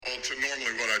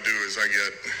normally what I do is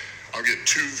I'll get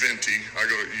two venti. I go,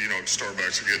 to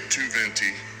Starbucks, I get two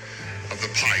venti of the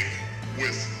pipe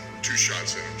with 2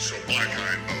 shots in them. So black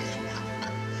eye in both.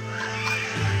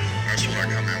 That's what I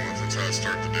come in with. That's how I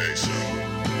start the day. So.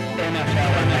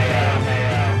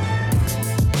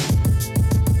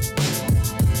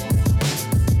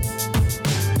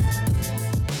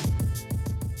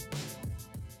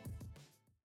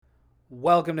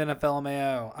 Welcome to NFL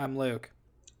Mayo. I'm Luke.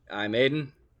 I'm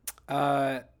Aiden.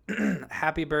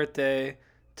 Happy birthday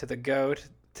to the GOAT.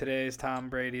 Today's Tom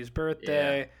Brady's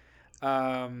birthday.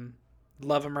 Yeah.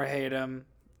 Love him or hate him.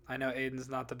 I know Aiden's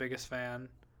not the biggest fan.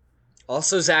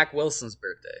 Also Zach Wilson's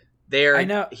birthday. I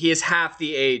know. He is half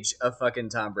the age of fucking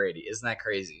Tom Brady. Isn't that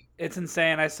crazy? It's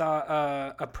insane. I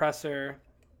saw a presser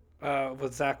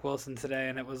with Zach Wilson today,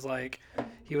 and it was like,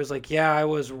 he was like, yeah, I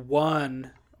was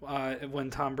 1 when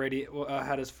Tom Brady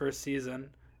had his first season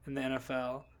in the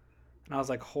NFL. And I was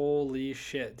like, holy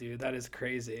shit, dude, that is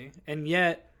crazy. And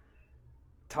yet,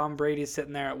 Tom Brady's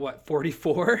sitting there at,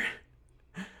 44?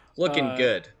 Looking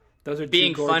good. Those are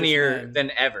being funnier men.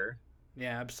 than ever.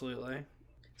 Yeah, absolutely.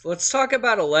 So let's talk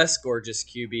about a less gorgeous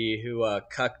QB who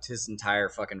cucked his entire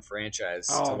fucking franchise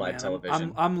to live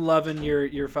television. I'm loving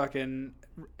your fucking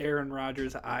Aaron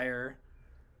Rodgers ire.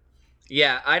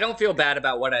 Yeah, I don't feel bad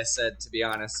about what I said, to be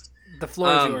honest. The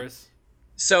floor is yours.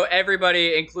 So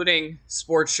everybody, including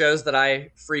sports shows that I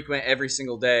frequent every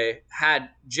single day, had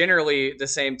generally the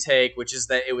same take, which is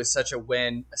that it was such a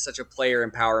win, such a player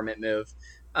empowerment move.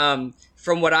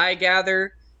 From what I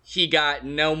gather, he got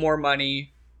no more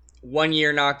money, 1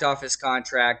 year knocked off his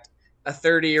contract, a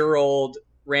 30-year-old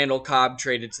Randall Cobb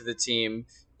traded to the team,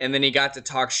 and then he got to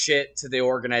talk shit to the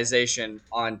organization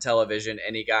on television,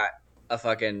 and he got a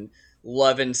fucking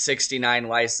Lovin 69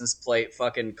 license plate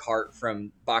fucking cart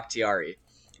from Bakhtiari.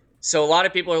 So a lot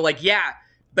of people are like, yeah,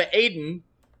 but Aiden,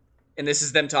 and this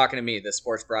is them talking to me, the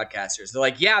sports broadcasters. They're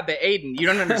like, yeah, but Aiden, you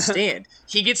don't understand.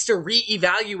 He gets to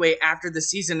reevaluate after the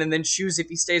season and then choose if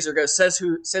he stays or goes. Says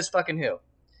who? Says fucking who?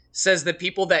 Says the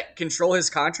people that control his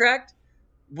contract?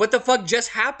 What the fuck just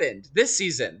happened this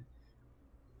season?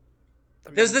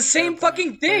 There's the same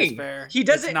fucking thing. He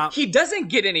doesn't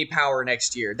get any power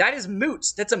next year. That is moot.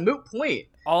 That's a moot point.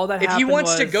 If he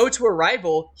wants to go to a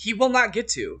rival, he will not get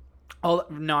to. I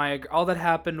agree. All that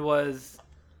happened was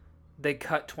they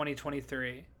cut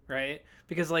 2023, right?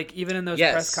 Because even in those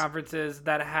press conferences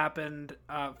that happened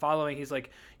following, he's like,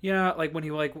 when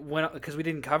he went, because we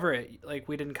didn't cover it,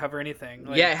 we didn't cover anything.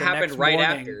 It happened right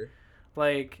after.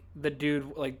 The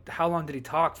dude, how long did he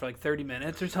talk for? 30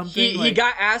 minutes or something? He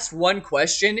got asked one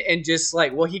question and just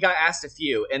he got asked a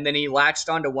few, and then he latched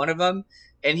onto one of them,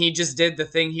 and he just did the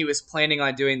thing he was planning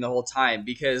on doing the whole time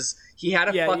because he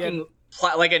had a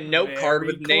a note card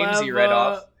with names he read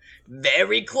off.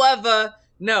 Very clever.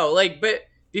 No, but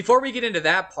before we get into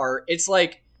that part, it's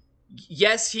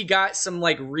yes, he got some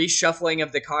reshuffling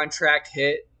of the contract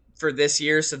hit for this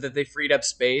year so that they freed up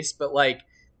space, but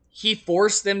he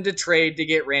forced them to trade to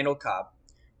get Randall Cobb.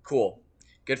 Cool.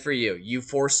 Good for you. You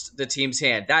forced the team's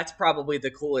hand. That's probably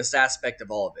the coolest aspect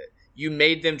of all of it. You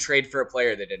made them trade for a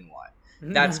player they didn't want.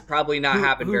 That's probably not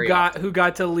happened very often. Who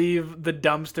got to leave the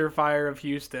dumpster fire of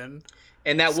Houston.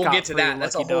 And that we'll get to that.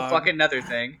 That's a whole fucking other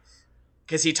thing.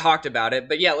 Because he talked about it.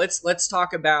 But yeah, let's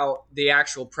talk about the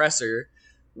actual presser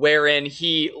wherein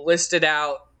he listed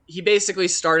out, he basically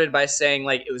started by saying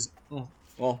it was, it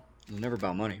was never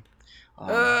about money.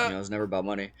 It was never about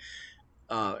money.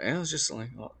 And it was just so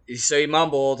he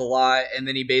mumbled a lot, and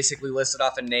then he basically listed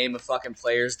off a name of fucking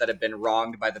players that have been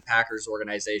wronged by the Packers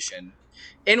organization.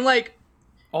 And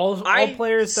all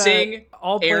players that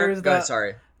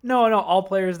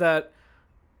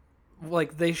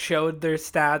they showed their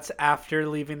stats after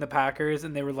leaving the Packers,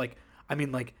 and they were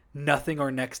nothing or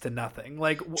next to nothing.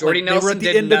 Jordy Nelson were at the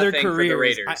did end nothing of their careers. For the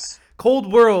Raiders.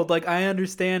 Cold world, I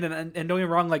understand, and don't get me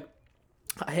wrong,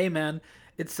 hey man,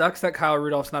 it sucks that Kyle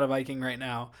Rudolph's not a Viking right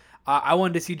now. I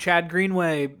wanted to see Chad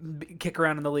Greenway kick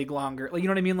around in the league longer. You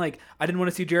know what I mean? I didn't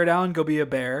want to see Jared Allen go be a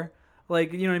Bear. You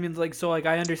know what I mean?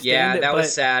 I understand. Yeah, that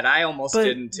was sad. I almost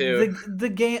didn't too. The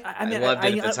game. I mean, loved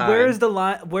it at the time. Where's the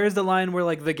line? Where's the line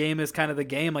where the game is kind of the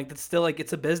game? It's still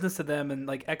it's a business to them, and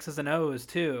X's and O's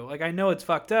too. I know it's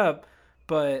fucked up,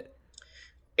 but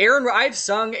I've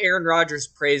sung Aaron Rodgers'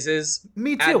 praises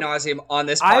ad nauseum on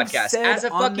this podcast as a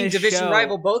fucking division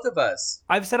rival. Both of us.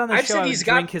 I've said on the show, I would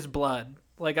drink his blood.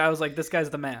 I was like, this guy's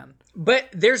the man. But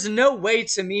there's no way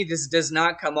to me this does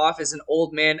not come off as an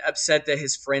old man upset that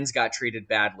his friends got treated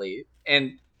badly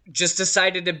and just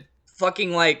decided to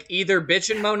fucking either bitch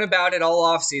and moan about it all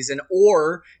offseason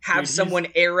or have someone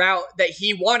air out that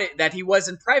he wanted, that he was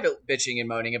in private bitching and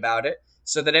moaning about it.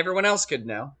 so that everyone else could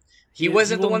know. He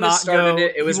wasn't the one that started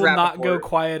it. It was Rappaport. He will not go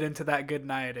quiet into that good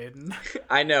night, Aiden.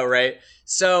 I know, right?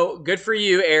 So good for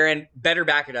you, Aaron. Better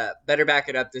back it up. Better back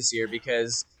it up this year,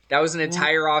 because that was an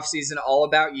entire offseason all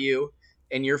about you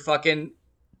and your fucking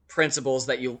principles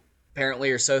that you apparently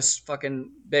are so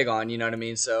fucking big on. You know what I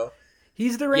mean? So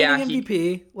he's the reigning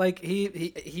MVP. Like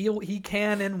he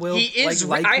can and will. He is.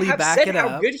 Like, likely I have back said it how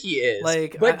up. good he is.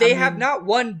 Like, but they have not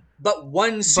won but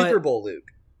one Super Bowl, Luke.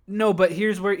 No, but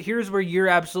here's where you're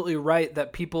absolutely right,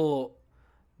 that people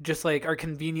just like are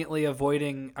conveniently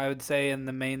avoiding, I would say, in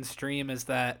the mainstream, is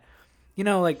that, you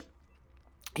know, like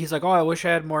he's like, oh, I wish I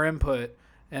had more input,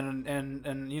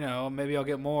 and you know, maybe I'll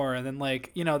get more, and then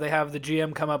like, you know, they have the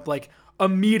GM come up like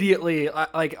immediately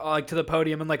like to the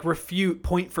podium and like refute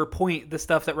point for point the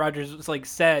stuff that Rodgers was like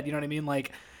said, you know what I mean,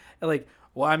 like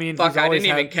well, I mean, fuck, I didn't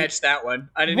even catch that one.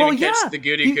 I didn't even catch the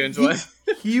Goody Coons one.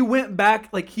 He went back,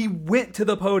 like he went to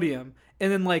the podium and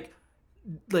then like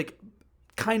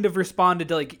kind of responded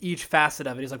to like each facet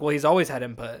of it. He's like, well, he's always had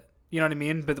input, you know what I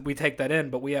mean? But we take that in,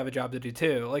 but we have a job to do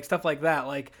too, like stuff like that.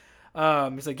 Like,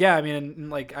 he's like, yeah, I mean, and,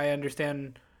 like I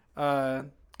understand,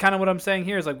 kind of what I'm saying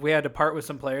here is like we had to part with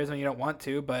some players and you don't want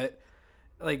to, but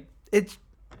like it's.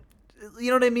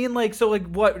 You know what I mean? Like, so like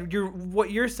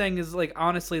what you're saying is like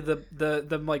honestly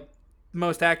the like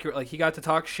most accurate. Like he got to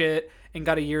talk shit and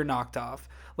got a year knocked off.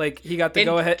 Like he got to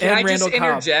go ahead and Randall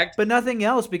Cobb, but nothing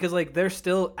else, because like they're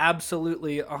still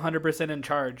absolutely 100% in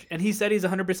charge. And he said he's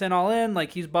 100% all in.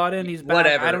 Like he's bought in, he's back.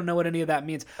 Whatever. I don't know what any of that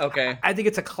means. Okay, I think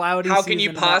it's a cloudy. How can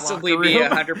you possibly be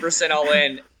 100% all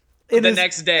in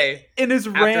next day in his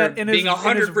rant? Being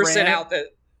 100% out the.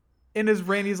 In his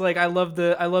rant, he's like, I love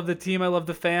the team, I love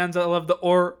the fans, I love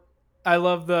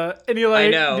and you're like, I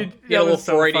know, he had a little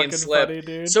Freudian slip.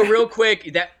 Funny, so real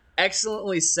quick, that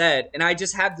excellently said, and I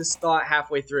just had this thought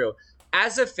halfway through.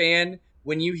 As a fan,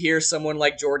 when you hear someone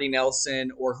like Jordy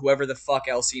Nelson or whoever the fuck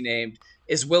else he named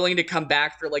is willing to come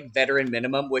back for like veteran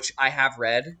minimum, which I have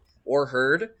read or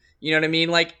heard, you know what I mean?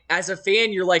 Like as a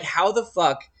fan, you're like, how the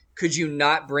fuck could you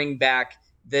not bring back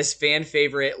this fan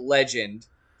favorite legend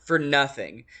for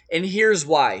nothing? And here's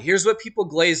why. Here's what people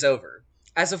glaze over.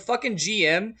 As a fucking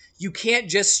GM, you can't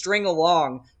just string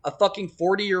along a fucking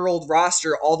 40-year-old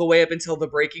roster all the way up until the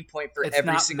breaking point for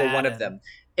every single one of them.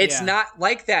 It's not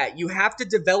like that. You have to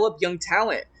develop young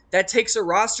talent. That takes a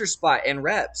roster spot and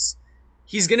reps.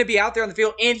 He's going to be out there on the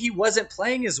field, and he wasn't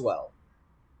playing as well,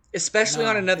 especially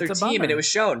on another team, and it was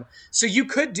shown. So you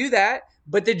could do that,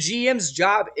 but the GM's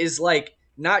job is like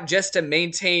not just to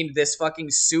maintain this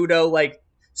fucking pseudo like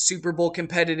Super Bowl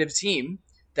competitive team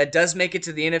that does make it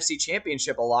to the NFC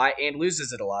Championship a lot and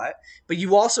loses it a lot, but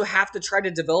you also have to try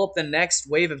to develop the next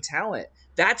wave of talent.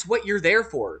 That's what you're there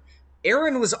for.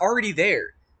 Aaron was already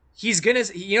there. He's gonna,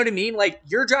 you know what I mean? Like,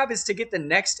 your job is to get the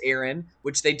next Aaron,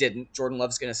 which they didn't. Jordan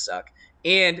Love's gonna suck,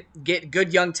 and get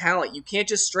good young talent. You can't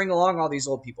just string along all these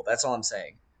old people. That's all I'm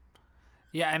saying.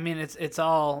 Yeah, I mean, it's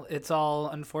all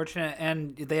unfortunate,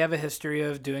 and they have a history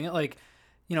of doing it. Like,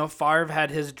 you know, Favre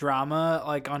had his drama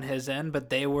like on his end, but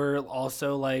they were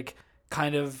also like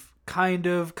kind of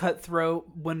cutthroat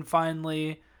when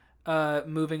finally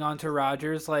moving on to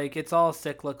Rodgers. Like, it's all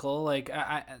cyclical. Like,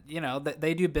 I you know,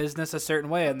 they do business a certain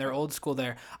way and they're old school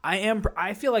there.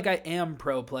 I feel like I am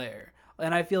pro player,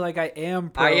 and I feel like I am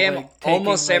pro. I am like,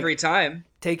 almost every time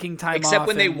taking time except off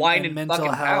when they whine and mental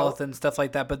fucking health pout. And stuff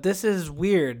like that. But this is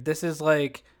weird. This is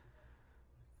like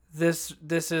this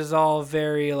is all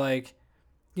very like,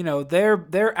 you know,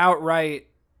 they're outright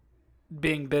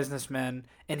being businessmen,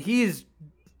 and he's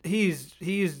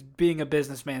being a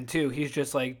businessman too. He's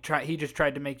just like he just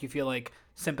tried to make you feel like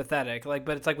sympathetic, like,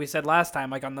 but it's like we said last time,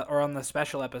 like on the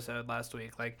special episode last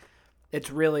week, like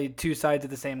it's really two sides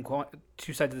of the same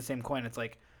coin. It's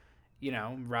like, you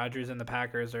know, Rodgers and the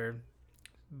Packers are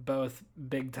both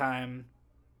big time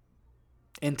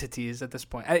entities at this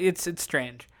point. It's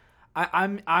strange.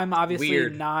 I'm obviously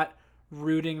Weird. Not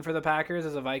rooting for the Packers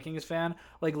as a Vikings fan.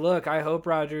 Like, look, I hope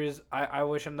Rodgers, I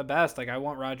wish him the best. Like, I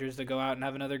want Rodgers to go out and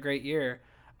have another great year.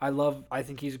 I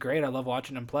think he's great. I love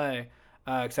watching him play,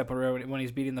 except when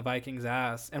he's beating the Vikings'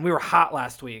 ass. And we were hot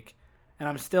last week, and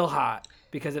I'm still hot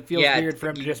because it feels weird for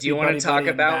him to just be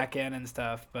buddy back in and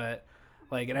stuff. But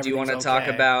like, and do you want to talk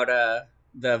about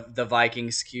the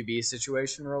Vikings QB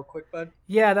situation real quick, bud?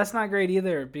 Yeah, that's not great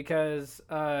either, because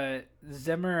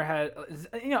Zimmer had,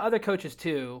 you know, other coaches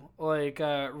too, like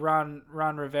Ron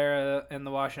Rivera and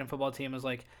the Washington football team was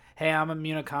like, hey, I'm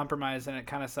immunocompromised and it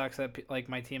kind of sucks that like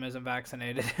my team isn't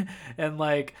vaccinated. And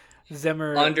like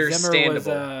Zimmer was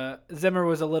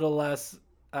a little less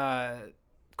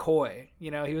coy.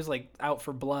 You know, he was like out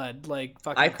for blood, like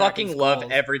fucking. I cracking fucking love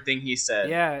skulls. everything he said.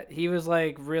 Yeah, he was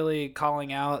like really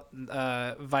calling out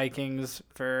Vikings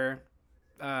for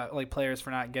like players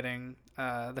for not getting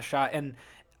the shot, and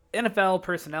NFL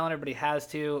personnel and everybody has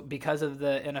to, because of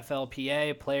the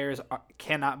NFLPA, players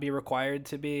cannot be required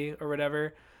to be or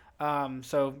whatever.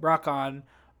 So rock on,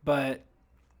 but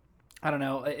I don't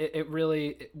know. It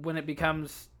really, when it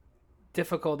becomes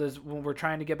difficult is when we're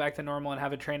trying to get back to normal and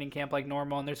have a training camp like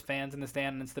normal, and there's fans in the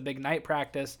stand and it's the big night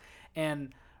practice,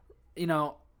 and you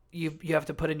know you have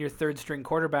to put in your third string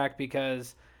quarterback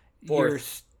because your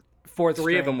fourth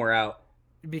Three string, of them were out.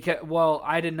 because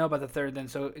I didn't know about the third then,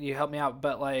 so you helped me out.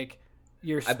 But like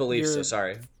I believe so.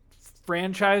 Sorry.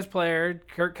 Franchise player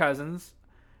Kirk Cousins,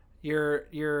 your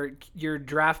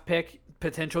draft pick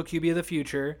potential QB of the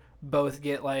future, both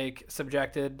get like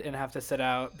subjected and have to sit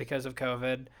out because of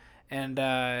COVID, and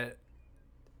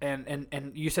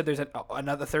you said there's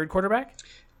another third quarterback.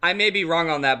 I may be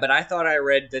wrong on that, but I thought I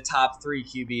read the top 3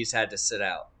 QBs had to sit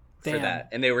out for that,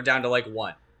 and they were down to like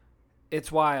 1.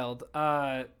 It's wild.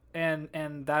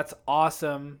 And that's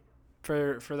awesome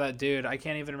for that dude. I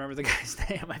can't even remember the guy's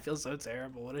name. I feel so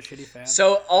terrible. What a shitty fan.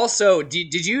 So also,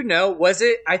 did you know, was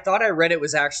it, I thought I read it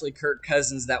was actually Kirk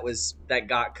Cousins that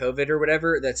got COVID or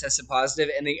whatever, that tested positive,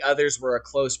 and the others were a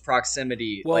close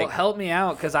proximity. Well, help me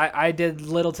out, because I did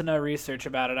little to no research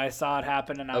about it. I saw it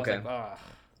happen, and I was like, oh.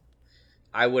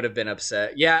 I would have been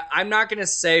upset. Yeah, I'm not going to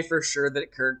say for sure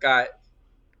that Kirk got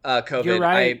COVID. You're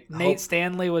right. Nate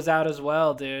Stanley was out as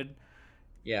well, dude.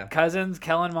 Yeah. Cousins,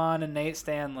 Kellen Mond, and Nate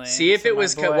Stanley. See if it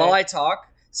was while I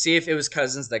talk. See if it was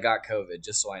Cousins that got COVID,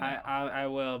 just so I know. I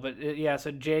will, but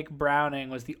so Jake Browning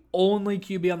was the only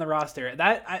QB on the roster.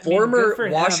 Former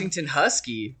Washington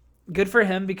Husky. Good for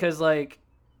him, because like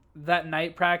that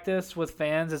night practice with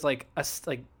fans is like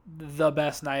the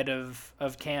best night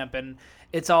of camp, and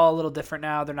it's all a little different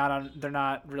now. They're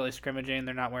not really scrimmaging.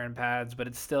 They're not wearing pads, but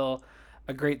it's still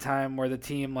a great time where the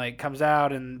team like comes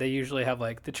out, and they usually have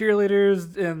like the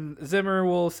cheerleaders, and Zimmer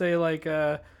will say like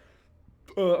or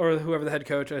whoever the head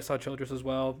coach. I saw Childress as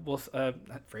well.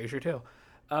 Frazier too.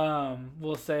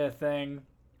 Will say a thing,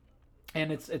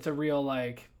 and it's a real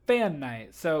like fan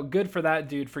night. So good for that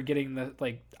dude for getting the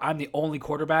like. I'm the only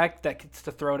quarterback that gets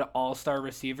to throw to all-star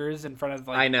receivers in front of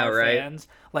like I know, our right? fans.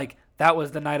 Like that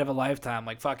was the night of a lifetime.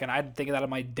 Like fucking, I'd think of that on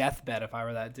my deathbed if I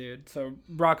were that dude. So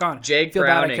rock on. Jake feel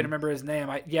Browning. bad I couldn't remember his name.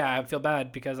 I feel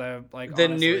bad because I like the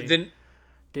honestly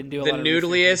didn't do a lot of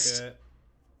research into it.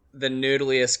 The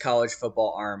noodliest college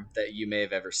football arm that you may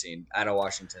have ever seen out of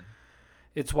Washington.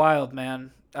 It's wild,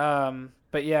 man.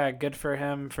 But yeah, good for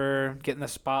him for getting the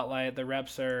spotlight. The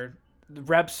reps are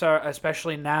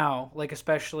especially now, like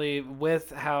especially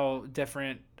with how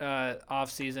different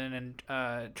off season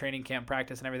and training camp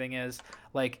practice and everything is,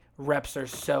 like reps are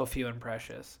so few and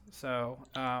precious. So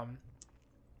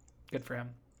good for him.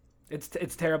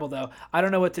 It's terrible though. I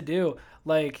don't know what to do.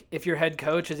 Like if your head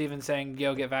coach is even saying,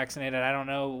 "Yo, get vaccinated," I don't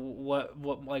know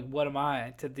what am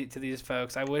I to these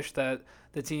folks. I wish that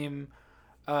the team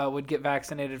would get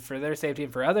vaccinated for their safety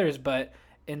and for others, but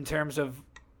in terms of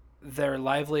their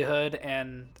livelihood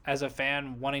and as a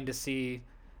fan wanting to see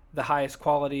the highest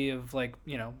quality of like,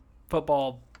 you know,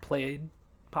 football played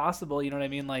possible, you know what I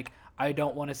mean? Like I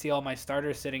don't want to see all my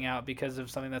starters sitting out because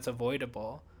of something that's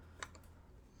avoidable.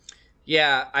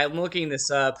 Yeah, I'm looking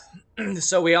this up.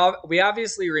 So we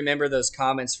obviously remember those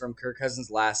comments from Kirk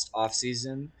Cousins last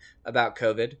offseason about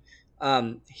COVID.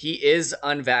 He is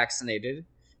unvaccinated,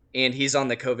 and he's on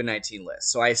the COVID-19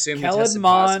 list. So I assume he tested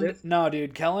positive. No,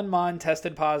 dude. Kellen Mond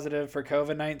tested positive for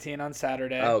COVID-19 on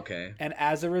Saturday. Oh, okay. And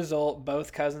as a result,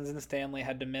 both Cousins and Stanley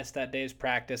had to miss that day's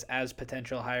practice as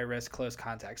potential high-risk close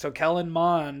contact. So Kellen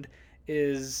Mond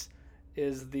is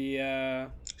the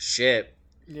shit.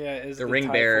 Yeah, is the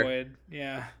ring bearer.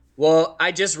 Yeah. Well,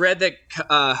 I just read that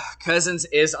Cousins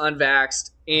is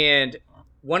unvaxxed, and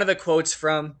one of the quotes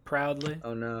from proudly.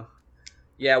 Oh no.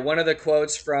 Yeah, one of the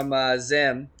quotes from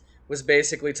Zim was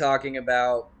basically talking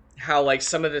about how like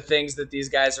some of the things that these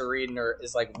guys are reading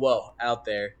is like, whoa, out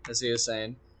there. That's what he was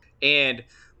saying. And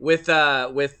with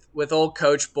old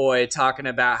Coach Boy talking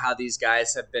about how these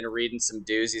guys have been reading some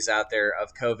doozies out there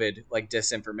of COVID like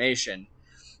disinformation.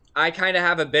 I kind of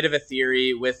have a bit of a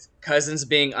theory with Cousins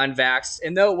being unvaxxed,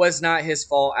 and though it was not his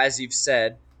fault, as you've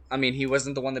said, I mean, he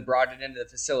wasn't the one that brought it into the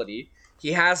facility.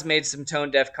 He has made some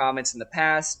tone-deaf comments in the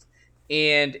past,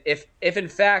 and if in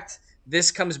fact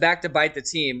this comes back to bite the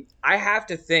team, I have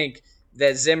to think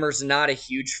that Zimmer's not a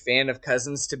huge fan of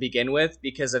Cousins to begin with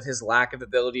because of his lack of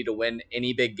ability to win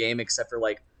any big game except for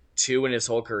like 2 in his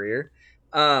whole career.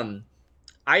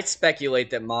 I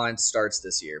speculate that Mond starts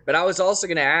this year, but I was also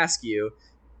going to ask you,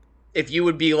 if you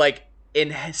would be like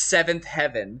in Seventh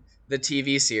Heaven, the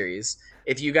TV series,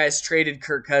 if you guys traded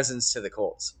Kirk Cousins to the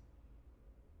Colts.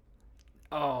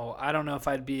 Oh, I don't know if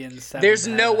I'd be in seventh. There's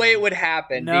no heaven. way it would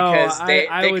happen No, because they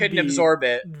would couldn't be absorb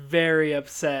it. Very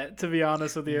upset, to be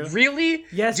honest with you. Really?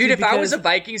 Yes, dude. If I was a because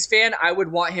Vikings fan, I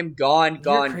would want him gone,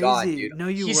 you're crazy. dude. No,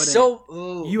 you He's wouldn't. so.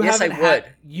 Ooh, You yes, I haven't would.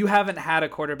 you haven't had a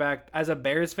quarterback as a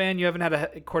Bears fan. You haven't had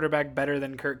a quarterback better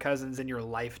than Kirk Cousins in your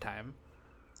lifetime.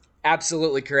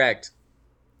 Absolutely correct.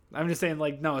 I'm just saying,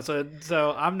 like, no.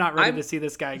 So I'm not ready to see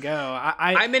this guy go.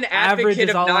 I'm an average advocate is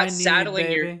of all I not need, saddling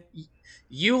baby.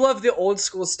 You love the old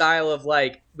school style of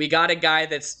like, we got a guy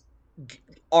that's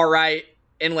all right,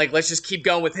 and like, let's just keep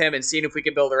going with him and seeing if we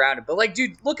can build around him. But like,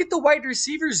 dude, look at the wide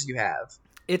receivers you have.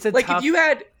 It's a like tough, if you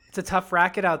had. It's a tough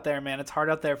racket out there, man. It's hard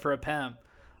out there for a pimp.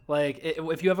 Like,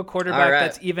 if you have a quarterback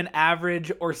that's even average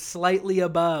or slightly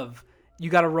above, you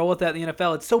got to roll with that in the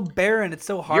NFL. It's so barren. It's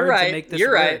so hard to make this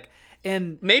work. Right.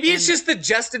 And maybe it's just the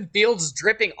Justin Fields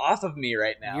dripping off of me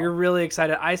right now. You're really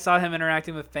excited. I saw him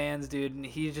interacting with fans, dude, and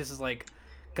he just is like,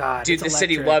 God, dude, the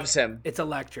city loves him. It's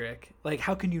electric. Like,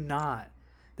 how can you not?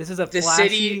 This is a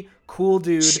flashy, cool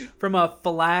dude from a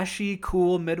flashy,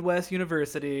 cool Midwest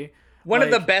university. One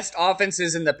of the best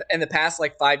offenses in the past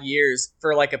like 5 years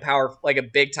for like a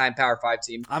big time Power 5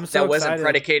 team. I'm so that wasn't excited.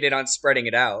 Predicated on spreading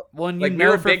it out. Well, and like we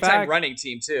were a big time running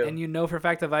team too. And you know for a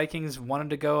fact the Vikings wanted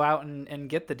to go out and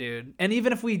get the dude. And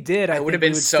even if we did, I would have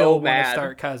been so still mad. Want to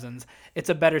start Cousins. It's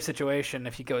a better situation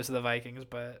if he goes to the Vikings,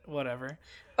 but whatever.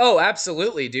 Oh,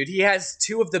 absolutely, dude. He has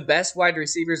two of the best wide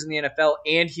receivers in the NFL,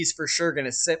 and he's for sure going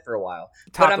to sit for a while.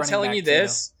 But I'm telling you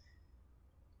this.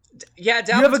 Yeah, Dalvin's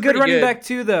you have a good running good. back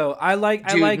too, though. I like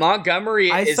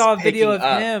Montgomery. I saw a video of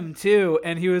up. him too,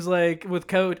 and he was like with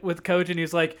coach, and he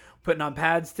was like putting on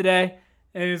pads today,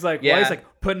 and he was like, "Why?" He's like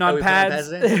putting on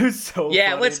pads. It was so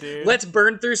funny, let's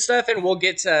burn through stuff, and we'll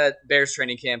get to Bears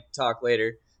training camp talk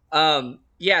later.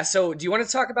 Yeah. So, do you want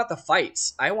to talk about the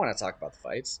fights? I want to talk about the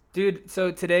fights, dude.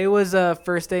 So today was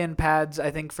first day in pads,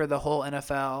 I think, for the whole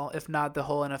NFL, if not the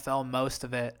whole NFL, most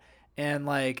of it, and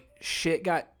like shit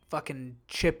got fucking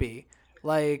chippy,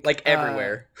 like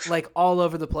everywhere, like all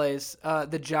over the place.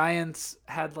 The Giants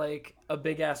had like a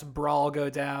big ass brawl go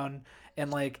down,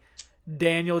 and like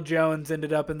Daniel Jones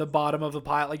ended up in the bottom of a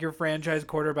pile. Like your franchise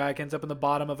quarterback ends up in the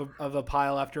bottom of a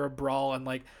pile after a brawl, and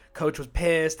like coach was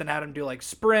pissed and had him do like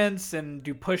sprints and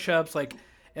do push-ups, like,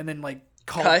 and then like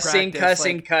cussing,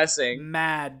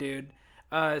 mad, dude.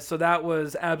 So that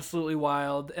was absolutely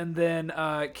wild. And then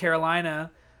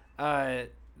Carolina,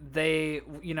 they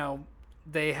literally,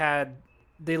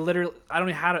 I don't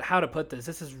know how to put this.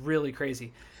 This is really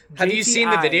crazy. Have you seen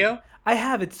the video? I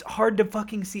have. It's hard to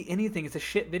fucking see anything. It's a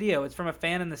shit video. It's from a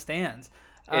fan in the stands.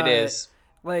 It is.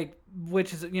 Like,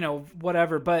 which is,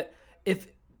 whatever. But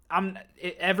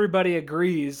everybody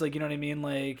agrees, like, you know what I mean?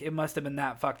 Like, it must have been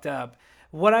that fucked up.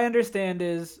 What I understand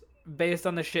is, based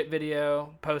on the shit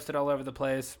video posted all over the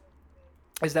place,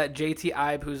 is that JT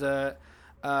Ibe, who's a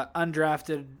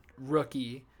undrafted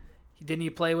rookie, didn't he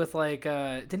play with one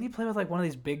of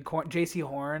these big JC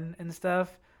Horn and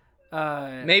stuff?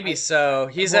 Maybe so.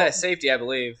 He's a safety, I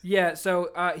believe. Yeah. So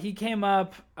he came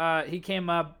up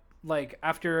like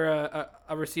after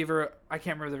a receiver. I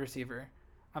can't remember the receiver.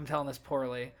 I'm telling this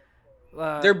poorly.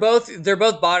 They're both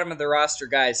bottom of the roster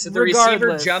guys. So the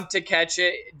receiver jumped to catch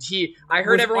it. I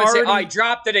heard everyone say, "Oh, he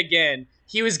dropped it again."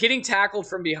 He was getting tackled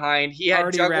from behind. He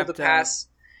had juggled the pass,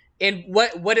 and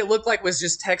what it looked like was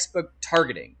just textbook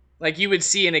targeting, like you would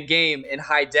see in a game in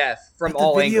high def from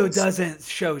all angles. The video doesn't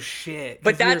show shit.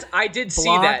 But I did see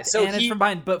that. So it's from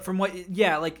behind. But from what,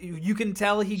 like you can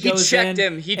tell he goes checked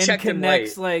in him. He and checked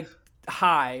connects him late. Like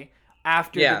high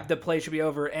after the play should be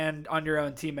over and on your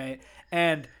own teammate.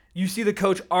 And you see the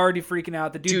coach already freaking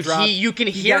out. The dude dropped. You can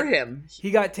hear him.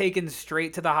 He got taken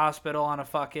straight to the hospital on a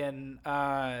fucking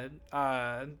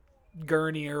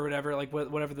gurney or whatever, like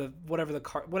whatever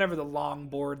the long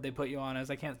board they put you on is.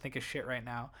 I can't think of shit right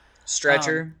now.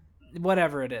 Stretcher,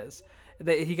 whatever it is.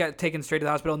 He got taken straight to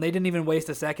the hospital, and they didn't even waste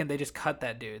a second. They just cut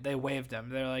that dude. They waived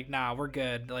him. They're like, "Nah, we're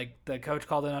good." Like the coach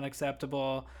called it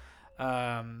unacceptable.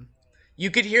 You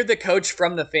could hear the coach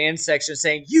from the fan section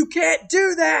saying, "You can't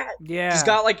do that." Yeah, just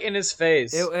got like in his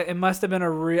face. It must have been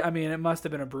it must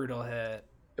have been a brutal hit.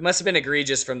 It must have been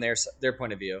egregious from their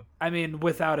point of view. I mean,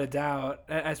 without a doubt,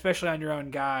 especially on your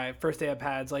own guy, first day of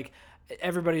pads, like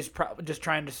everybody's just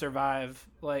trying to survive,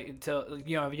 like until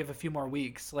you have a few more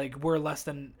weeks. Like we're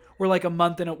like a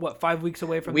month and 5 weeks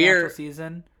away from the actual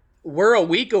season. We're a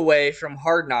week away from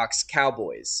Hard Knocks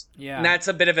Cowboys. Yeah, and that's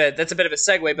a bit of a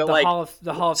segue. But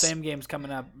the Hall of Fame game's coming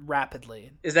up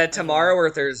rapidly. Is that tomorrow or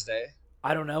Thursday?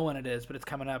 I don't know when it is, but it's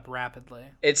coming up rapidly.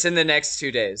 It's in the next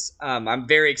 2 days. I'm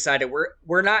very excited.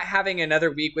 We're not having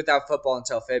another week without football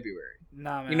until February.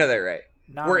 Nah, man. You know that, right?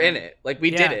 Nah, We're man. in it. Like, we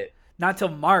did it. Not till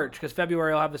March, because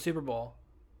February will have the Super Bowl.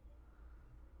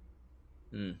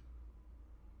 Mm.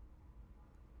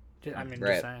 Just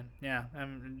Right. saying. Yeah,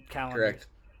 calendar. Correct.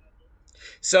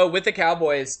 So with the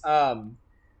Cowboys,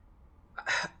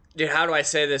 dude, how do I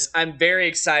say this? I'm very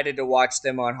excited to watch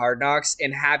them on Hard Knocks.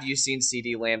 And have you seen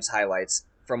CeeDee Lamb's highlights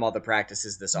from all the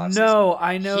practices this offseason? No,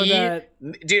 I know that.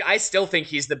 Dude, I still think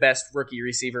he's the best rookie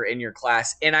receiver in your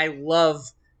class. And I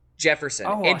love Jefferson.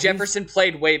 Oh, and Jefferson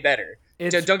played way better.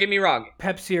 Don't get me wrong.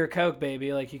 Pepsi or Coke,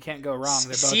 baby. Like, you can't go wrong.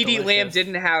 They're both CeeDee Lamb delicious.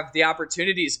 didn't have the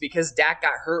opportunities because Dak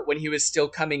got hurt when he was still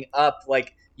coming up.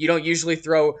 Like, you don't usually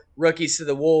throw rookies to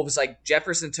the wolves like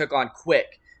Jefferson took on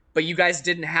quick. But you guys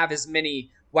didn't have as many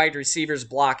wide receivers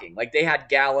blocking. Like, they had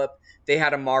Gallup, they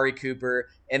had Amari Cooper,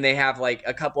 and they have, like,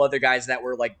 a couple other guys that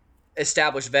were, like,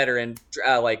 established veteran,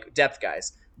 like, depth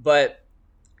guys. But,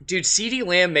 dude, CeeDee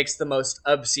Lamb makes the most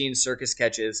obscene circus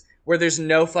catches where there's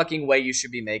no fucking way you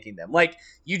should be making them. Like,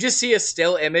 you just see a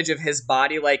still image of his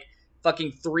body, like,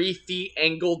 fucking 3 feet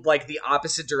angled, like, the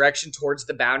opposite direction towards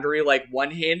the boundary, like,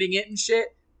 one-handing it and shit.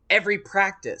 Every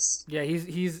practice. Yeah,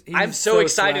 he's I'm so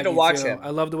excited to swaggy, watch too. him. I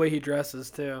love the way he dresses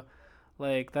too.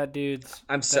 Like, that dude's.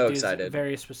 I'm so excited.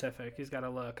 Very specific. He's got a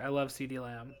look. I love CeeDee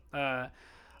Lamb.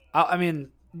 I mean,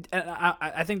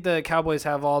 I think the Cowboys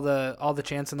have all the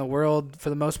chance in the world for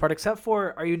the most part. Except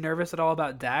for, are you nervous at all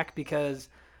about Dak? Because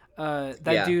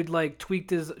dude like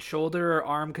tweaked his shoulder or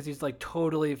arm because he's like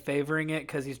totally favoring it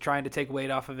because he's trying to take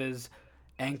weight off of his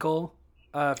ankle.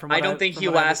 I don't think he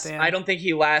lasts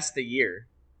the year.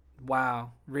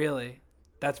 Wow, really?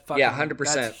 That's fucking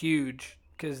 100%. That's huge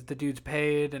because the dude's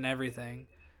paid and everything.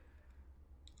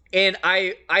 And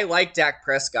I like Dak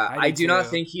Prescott. I do not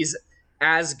think he's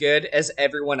as good as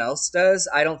everyone else does.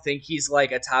 I don't think he's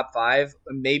like a top 5,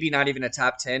 maybe not even a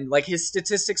top 10. Like, his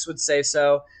statistics would say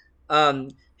so.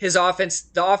 The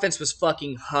offense was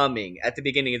fucking humming at the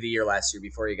beginning of the year last year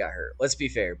before he got hurt. Let's be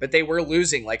fair. But they were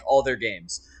losing like all their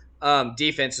games.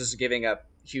 Defense was giving up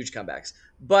huge comebacks.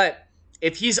 But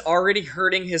if he's already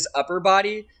hurting his upper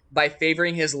body by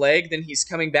favoring his leg, then he's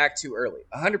coming back too early.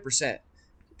 100%.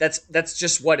 That's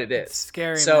just what it is. It's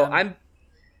scary, so man. I'm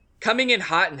coming in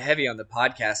hot and heavy on the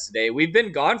podcast today. We've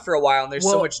been gone for a while, and there's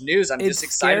so much news. I'm just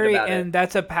excited about it. And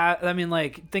that's I mean,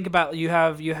 like, think about you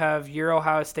have your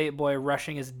Ohio State boy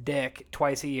rushing his dick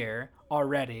twice a year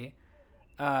already.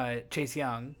 Chase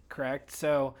Young, correct?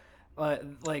 So,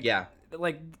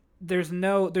 there's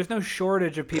no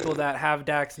shortage of people that have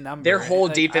Dak's number. Their whole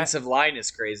defensive line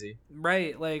is crazy.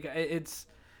 Right, like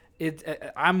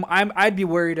I'd be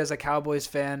worried as a Cowboys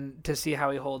fan to see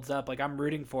how he holds up. Like, I'm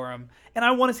rooting for him, and I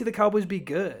want to see the Cowboys be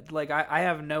good. Like, I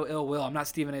have no ill will. I'm not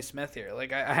Stephen A. Smith here.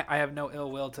 Like, I have no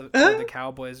ill will to the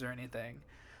Cowboys or anything.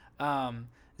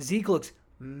 Zeke looks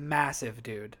massive,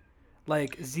 dude.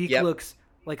 Like, Zeke looks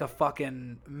like a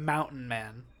fucking mountain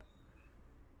man.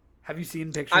 Have you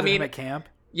seen pictures of him at camp?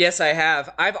 Yes, I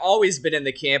have. I've always been in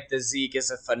the camp that Zeke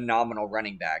is a phenomenal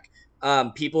running back.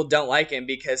 People don't like him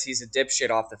because he's a dipshit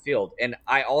off the field. And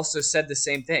I also said the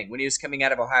same thing when he was coming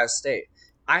out of Ohio State.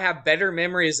 I have better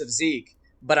memories of Zeke,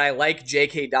 but I like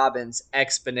J.K. Dobbins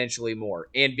exponentially more,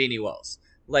 and Beanie Wells,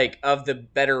 like, of the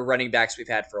better running backs we've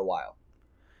had for a while.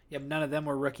 Yeah, but none of them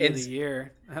were rookie of the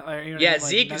year.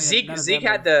 Zeke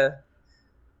had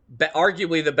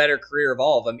arguably the better career of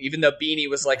all of them, even though Beanie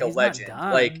was like a legend.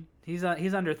 Like, he's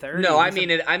under 30. No, I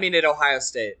mean at Ohio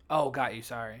State. Oh, got you.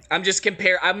 Sorry. I'm just when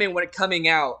it coming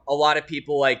out, a lot of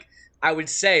people, like, I would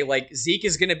say, like, Zeke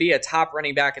is going to be a top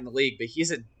running back in the league, but he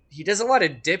does a lot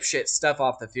of dipshit stuff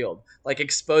off the field, like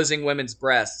exposing women's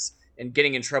breasts and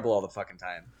getting in trouble all the fucking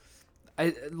time.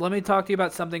 Let me talk to you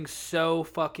about something so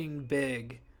fucking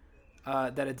big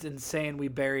that it's insane we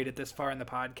buried it this far in the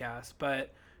podcast,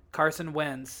 but Carson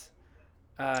Wentz.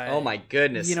 Oh my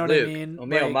goodness! You know Luke. what I mean?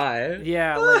 Oh my!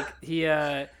 Yeah, like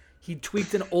he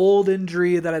tweaked an old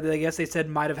injury that I guess they said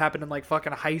might have happened in like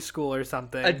fucking high school or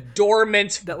something. A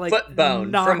dormant foot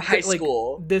bone from high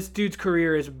school. This dude's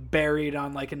career is buried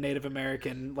on like a Native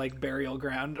American like burial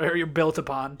ground or you're built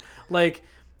upon. Like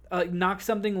knocked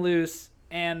something loose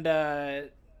and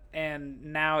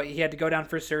now he had to go down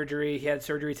for surgery. He had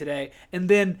surgery today, and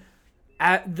then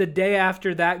at the day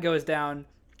after that goes down,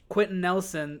 Quentin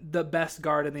Nelson, the best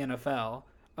guard in the NFL,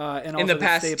 and also in the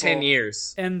past 10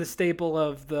 years, and the staple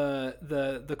of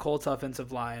the Colts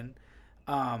offensive line,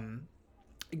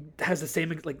 has the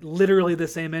same, like literally the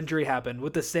same injury happened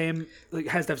with the same, like,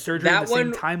 has to have surgery in the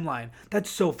same timeline. That's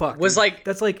so fucked. Was dude. like,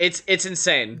 that's like, it's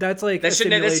insane. that's like that's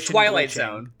Twilight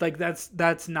Zone. Like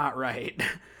that's not right.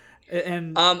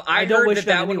 And I don't heard wish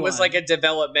that one anyone. was like a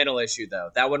developmental issue though.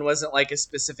 That one wasn't like a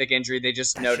specific injury. They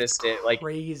just noticed it. Like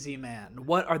crazy, man.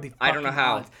 What are the? I don't know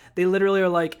how. odds? They literally are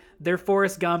like they're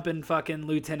Forrest Gump and fucking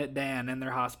Lieutenant Dan in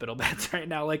their hospital beds right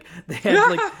now. Like they had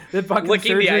like the fucking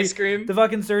licking surgery. the ice cream. The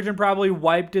fucking surgeon probably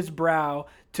wiped his brow,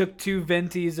 took 2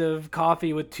 ventis of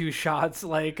coffee with 2 shots,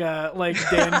 like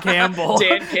Dan Campbell.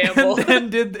 Dan Campbell.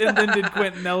 and then did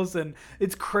Quentin Nelson.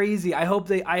 It's crazy. I hope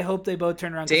they both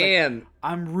turn around. Damn. Like,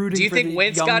 I'm rooting. Do you for think the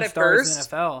Wentz young got it stars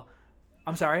first? In the NFL.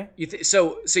 I'm sorry.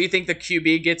 So you think the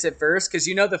QB gets it first? Because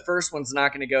the first one's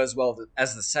not going to go as well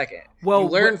as the second. Well, you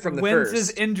learn from the Wentz's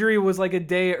first. injury was like a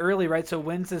day early, right? So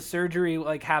Wentz's surgery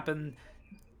like happened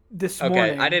this morning.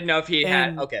 Okay, I didn't know if he had.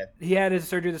 And Okay. He had his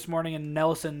surgery this morning, and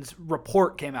Nelson's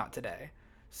report came out today.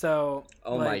 So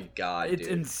Oh my God, it's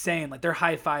dude. insane. Like they're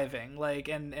high fiving, like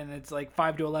and it's like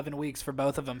 5 to 11 weeks for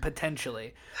both of them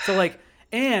potentially. So like.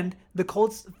 And the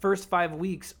Colts' first 5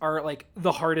 weeks are like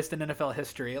the hardest in NFL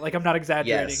history. Like I'm not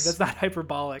exaggerating. Yes. That's not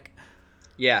hyperbolic.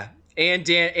 Yeah, and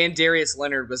Darius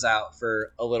Leonard was out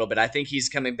for a little bit. I think he's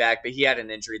coming back, but he had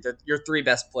an injury. They're your 3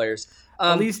 best players.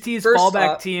 At least T's first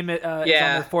fallback team is on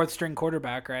yeah. their 4th string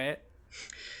quarterback, right?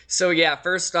 So yeah,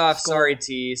 first off, sorry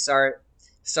T, sorry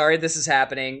this is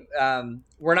happening.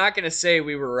 We're not going to say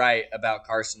we were right about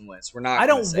Carson Wentz. We're not. I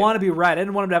don't want to be right. I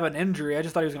didn't want him to have an injury. I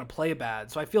just thought he was going to play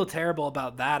bad. So I feel terrible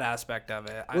about that aspect of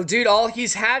it. Well, dude, all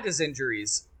he's had is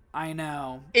injuries. I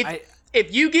know.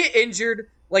 If you get injured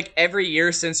like every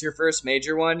year since your first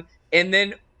major one, and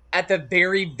then at the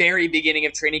very, very beginning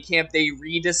of training camp, they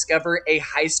rediscover a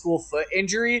high school foot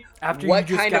injury, what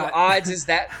kind of odds is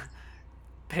that?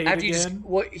 Paid after again?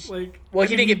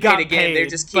 He didn't get paid again. They're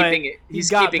just keeping it. He's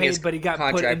keeping his but he got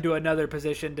contract. put into another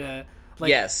position to. Like,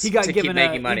 yes, he got to given keep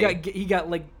making money. He got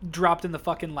like dropped in the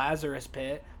fucking Lazarus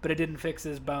pit, but it didn't fix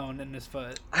his bone in his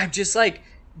foot. I'm just like,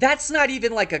 that's not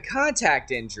even like a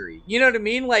contact injury. You know what I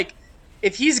mean? Like,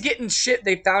 if he's getting shit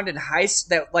they found in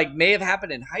that like may have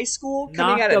happened in high school,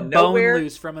 coming out of nowhere, bone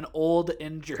loose from an old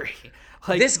injury.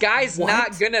 Like this guy's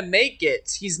not gonna make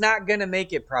it. He's not gonna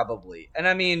make it probably. And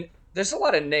I mean, there's a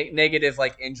lot of negative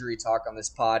like injury talk on this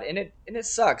pod, and it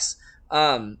sucks.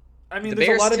 I mean, the there's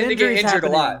Bears a lot of tend to get injuries injured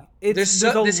happening. a lot. There's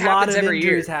this a lot of every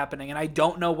injuries year. happening, and I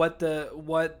don't know what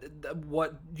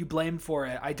you blame for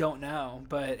it. I don't know,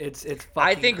 but it's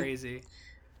fucking crazy.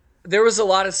 There was a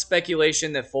lot of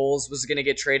speculation that Foles was going to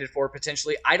get traded for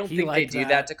potentially. I don't think they do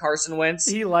that to Carson Wentz.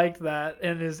 He liked that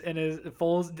in his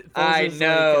Foles I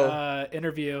know. Like,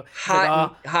 interview.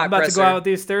 Hot I'm about presser. to go out with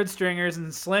these third stringers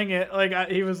and sling it. Like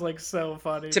he was like so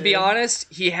funny. To be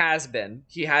honest, he has been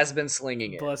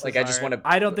slinging it. Bless like his I just heart. want to.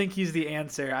 I don't think he's the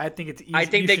answer. I think it's easy. I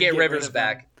think they get Rivers him.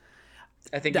 back.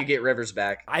 I think you get Rivers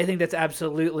back. I think that's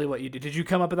absolutely what you do. Did you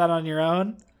come up with that on your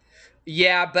own?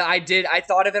 Yeah, but I did. I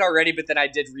thought of it already, but then I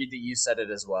did read that you said it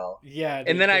as well. Yeah.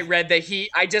 And then I read that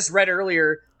I just read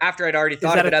earlier after I'd already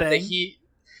thought of it up that he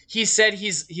said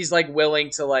he's like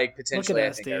willing to like potentially. Look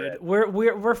at us, dude.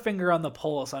 We're finger on the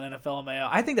pulse on NFL Mayo.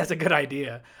 I think that's a good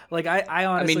idea. Like I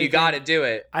honestly. I mean, you got to do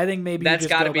it. I think maybe that's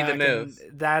got to be the move.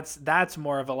 That's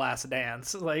more of a last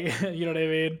dance. Like you know what I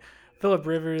mean? Phillip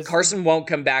Rivers. Carson won't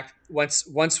come back once.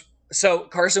 So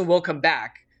Carson will come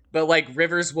back. But like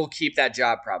Rivers will keep that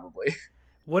job probably.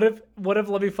 What if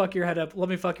let me fuck your head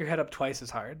up twice as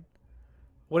hard?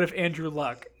 What if Andrew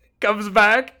Luck comes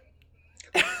back?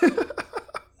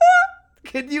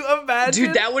 Can you imagine?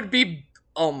 Dude, that would be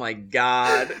oh my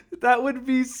god. That would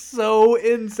be so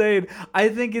insane. I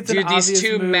think it's an obvious these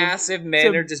two move massive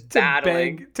men are just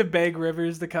battling to beg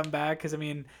Rivers to come back because I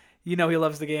mean, he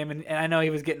loves the game and I know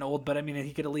he was getting old, but I mean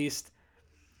he could at least.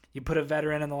 You put a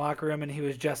veteran in the locker room, and he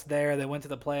was just there. They went to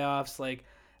the playoffs. Like,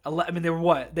 I mean, they were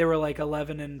what? They were like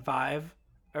 11-5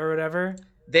 or whatever.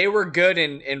 They were good,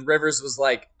 and Rivers was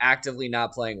like actively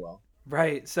not playing well.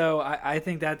 Right. So I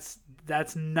think that's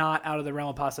not out of the realm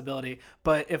of possibility.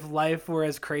 But if life were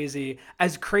as crazy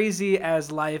as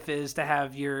life is to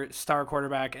have your star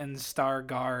quarterback and star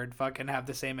guard fucking have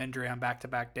the same injury on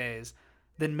back-to-back days,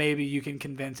 then maybe you can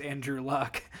convince Andrew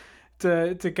Luck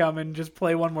to come and just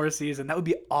play one more season. That would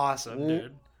be awesome,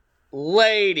 dude.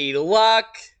 Lady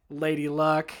Luck.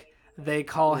 They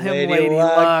call him Lady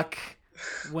Luck.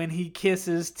 When he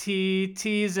kisses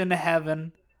T's in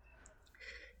heaven.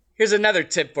 Here's another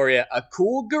tip for you. A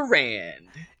cool grand.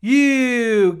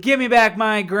 You give me back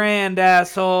my grand,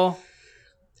 asshole.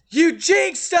 You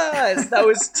jinxed us. That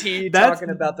was T talking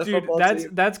about the football team.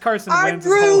 That's Carson I'm Wentz.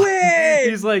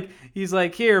 ruined. He's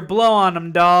like, here, blow on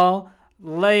him, doll.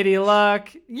 Lady Luck,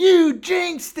 you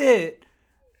jinxed it.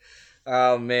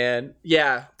 Oh man,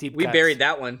 yeah, we buried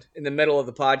that one in the middle of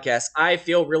the podcast. I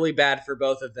feel really bad for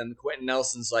both of them. Quentin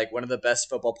Nelson's like one of the best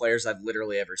football players I've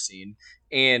literally ever seen,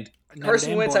 and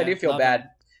Carson Wentz, I do feel bad.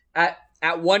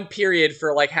 At one period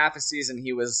for like half a season,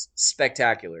 he was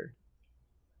spectacular.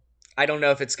 I don't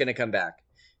know if it's going to come back.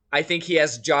 I think he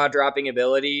has jaw-dropping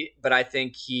ability, but I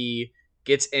think he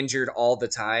gets injured all the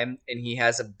time, and he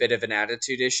has a bit of an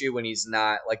attitude issue when he's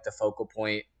not like the focal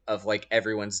point of like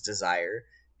everyone's desire.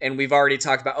 And we've already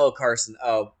talked about, Carson,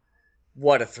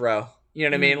 what a throw. You know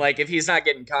what I mean? Like if he's not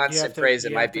getting constant praise,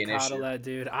 it might be an issue. That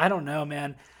dude. I don't know,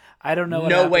 man. I don't know.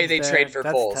 No way they trade for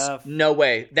Foles. Tough. No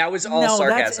way. That was all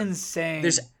sarcasm. That's insane.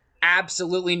 There's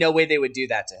absolutely no way they would do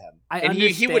that to him.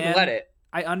 He wouldn't let it.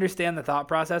 I understand the thought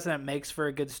process, and it makes for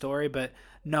a good story, but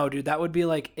no, dude, that would be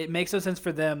like, it makes no sense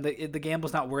for them. The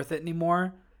gamble's not worth it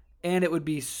anymore, and it would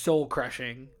be soul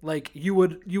crushing. Like you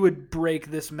would break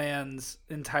this man's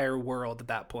entire world at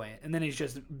that point, and then he's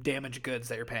just damaged goods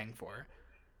that you're paying for.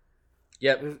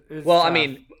 Yep. Well, tough. I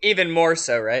mean, even more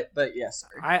so, right? But yes,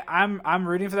 I'm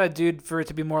rooting for that dude for it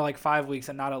to be more like 5 weeks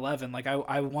and not 11. Like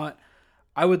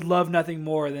I would love nothing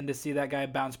more than to see that guy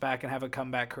bounce back and have a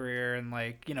comeback career. And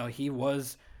like, you know,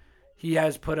 he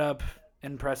has put up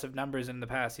impressive numbers in the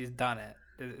past. He's done it.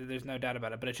 There's no doubt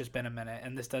about it, but it's just been a minute,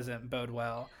 and this doesn't bode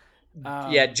well.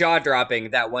 Jaw dropping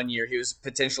that 1 year. He was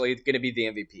potentially going to be the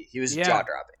MVP. He was jaw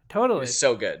dropping. Totally. He was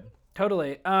so good.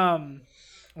 Totally.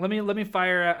 Let me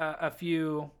fire a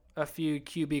few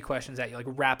QB questions at you, like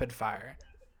rapid fire.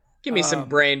 Give me some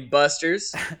brain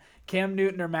busters. Cam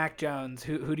Newton or Mac Jones?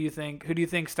 Who do you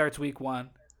think starts week 1?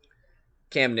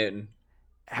 Cam Newton.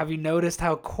 Have you noticed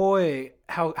how coy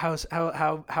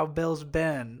how Bill's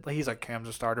been? Like he's like, Cam's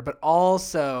a starter, but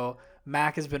also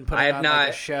Mac has been putting on like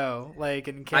a show, like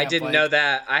in camp. I didn't know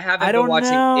that. I haven't been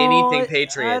watching anything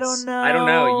Patriots. I don't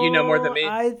know. You know more than me.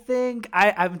 I think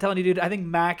I'm telling you, dude. I think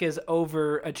Mac is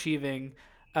overachieving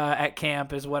at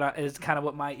camp. Is kind of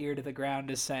what my ear to the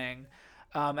ground is saying.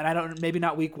 And I don't, maybe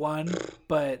not week 1,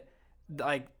 but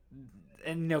like,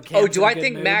 and you know, Cam's do I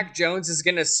think Mac Jones is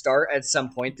going to start at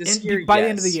some point this year? By the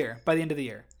end of the year. By the end of the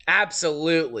year.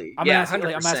 Absolutely. I'm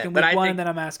asking week 1, and then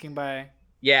I'm asking by.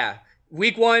 Yeah,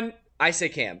 week 1. I say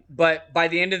Cam, but by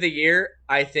the end of the year,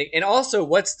 I think, and also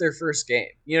what's their first game?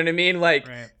 You know what I mean? Like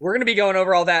We're going to be going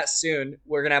over all that soon.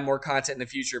 We're going to have more content in the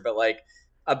future, but like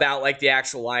about like the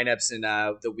actual lineups and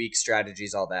the week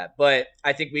strategies, all that. But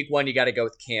I think week 1, you got to go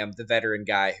with Cam, the veteran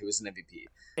guy who was an MVP.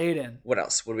 Aiden. What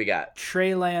else? What do we got?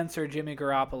 Trey Lance or Jimmy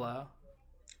Garoppolo?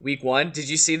 Week 1. Did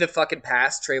you see the fucking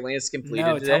pass Trey Lance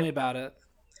completed today? Tell me about it.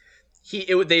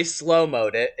 They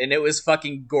slow-moed it, and it was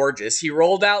fucking gorgeous. He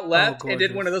rolled out left and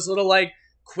did one of those little, like,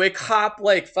 quick hop,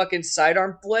 like, fucking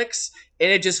sidearm flicks,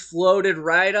 and it just floated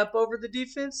right up over the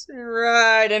defense and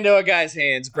right into a guy's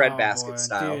hands, breadbasket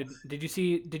style. Dude,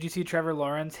 did you see Trevor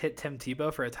Lawrence hit Tim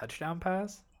Tebow for a touchdown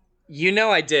pass? You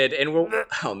know I did, and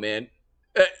oh, man.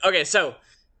 Okay, so,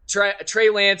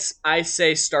 Trey Lance, I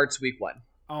say, starts week 1.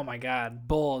 Oh, my God.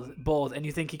 Bold. And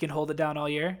you think he can hold it down all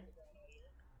year?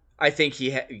 I think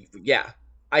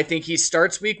I think he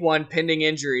starts week 1 pending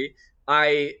injury.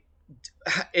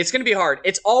 It's going to be hard.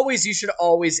 You should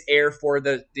always err for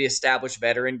the established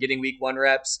veteran getting week 1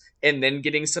 reps and then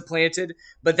getting supplanted.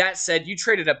 But that said, you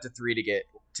traded up to 3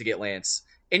 to get Lance,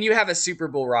 and you have a Super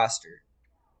Bowl roster,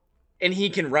 and he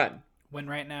can run. Win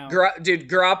right now, dude.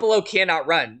 Garoppolo cannot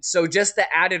run, so just the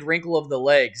added wrinkle of the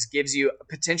legs gives you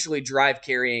potentially drive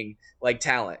carrying like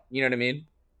talent. You know what I mean?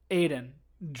 Aiden.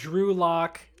 Drew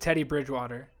Lock, Teddy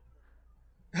Bridgewater.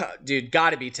 Dude,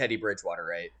 gotta be Teddy Bridgewater,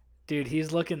 right? Dude,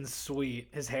 he's looking sweet.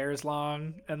 His hair is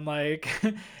long, and like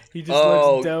he just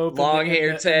looks dope. Long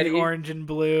hair, Teddy, in the orange and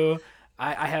blue.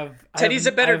 Teddy's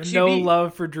a better QB. No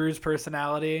love for Drew's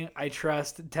personality. I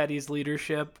trust Teddy's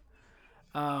leadership.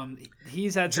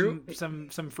 He's had some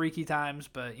freaky times,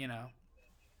 but you know.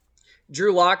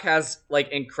 Drew Lock has like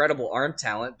incredible arm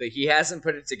talent, but he hasn't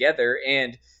put it together,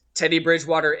 and Teddy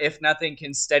Bridgewater, if nothing,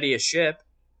 can steady a ship.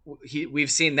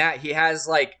 We've seen that. He has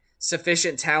like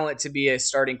sufficient talent to be a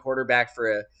starting quarterback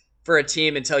for a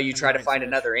team until you try to find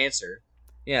another answer.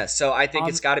 Yeah, so I think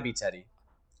it's got to be Teddy.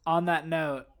 On that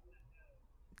note,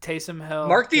 Taysom Hill.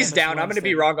 Mark these down. I'm going to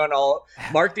be wrong on all.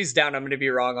 Mark these down. I'm going to be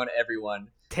wrong on everyone.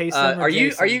 Taysom. Are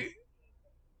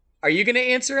you going to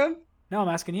answer him? No, I'm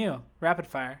asking you. Rapid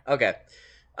fire. Okay.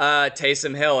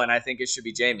 Taysom Hill, and I think it should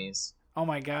be Jameis. Oh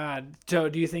my God. So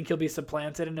do you think he'll be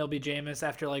supplanted and he'll be Jameis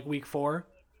after like week 4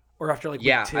 or after like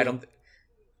week 2? I don't.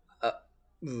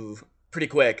 Ooh, pretty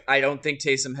quick. I don't think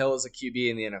Taysom Hill is a QB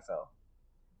in the NFL.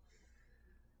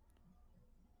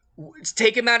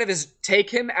 Take him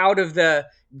out of the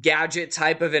gadget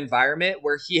type of environment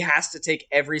where he has to take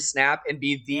every snap and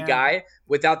be the guy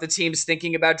without the teams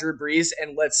thinking about Drew Brees.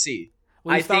 And let's see.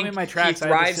 Well, I think he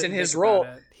thrives in his role.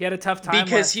 He had a tough time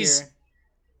because last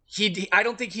year. I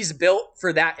don't think he's built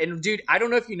for that. And dude, I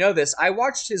don't know if you know this. I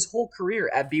watched his whole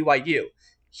career at BYU.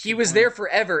 He was there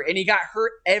forever, and he got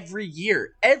hurt every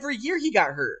year. Every year he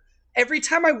got hurt. Every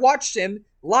time I watched him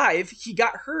live, he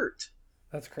got hurt.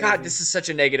 That's crazy. God, this is such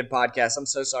a negative podcast. I'm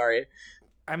so sorry.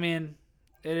 I mean,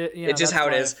 it's just how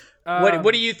it is.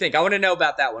 What do you think? I want to know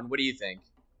about that one. What do you think?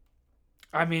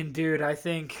 I mean, dude, I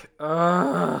think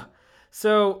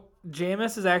so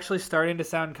Jameis is actually starting to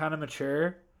sound kind of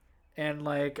mature, and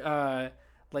like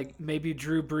maybe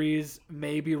Drew Brees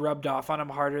maybe rubbed off on him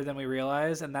harder than we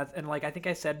realize, and like I think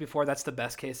I said before, that's the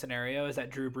best case scenario is that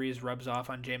Drew Brees rubs off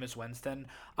on Jameis Winston,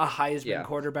 a Heisman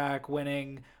quarterback,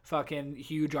 winning fucking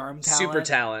huge arm talent, super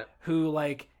talent, who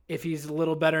like if he's a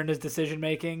little better in his decision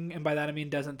making, and by that I mean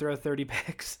doesn't throw 30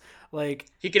 picks, like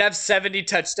he could have 70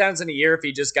 touchdowns in a year if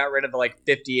he just got rid of like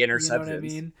 50 interceptions. You know what I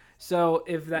mean? So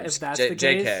if that's the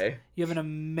case, you have an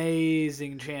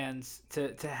amazing chance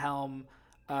to helm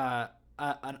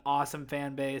an awesome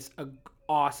fan base, an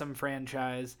awesome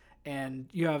franchise, and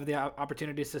you have the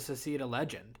opportunities to succeed a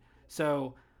legend.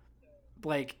 So,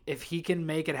 like, if he can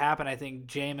make it happen, I think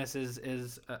Jameis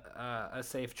is a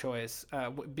safe choice,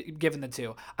 given the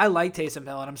two. I like Taysom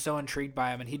Hill, and I'm so intrigued by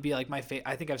him, and he'd be like my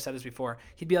I think I've said this before.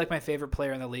 He'd be like my favorite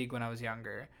player in the league when I was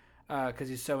younger, because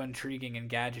he's so intriguing and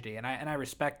gadgety, and I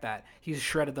respect that. He's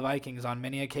shredded the Vikings on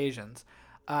many occasions,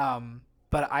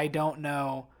 but I don't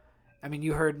know. I mean,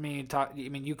 you heard me talk. I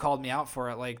mean, you called me out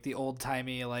for it, like the old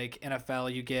timey, like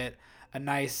NFL. You get a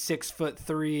nice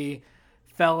 6'3"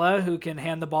 fella who can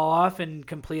hand the ball off and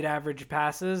complete average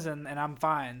passes, and I'm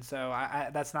fine. So I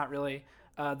that's not really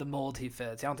the mold he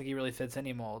fits. I don't think he really fits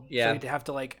any mold. Yeah, so you'd have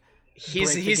to like.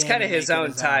 He's kind of his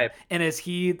own type. And is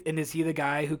he the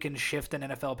guy who can shift an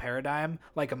NFL paradigm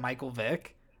like a Michael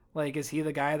Vick? Like, is he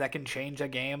the guy that can change a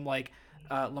game like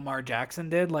Lamar Jackson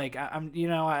did? Like, that's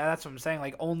what I'm saying.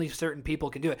 Like, only certain people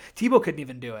can do it. Tebow couldn't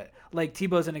even do it. Like,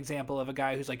 Tebow's an example of a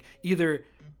guy who's like either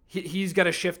he's got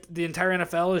to shift the entire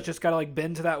NFL, has just got to like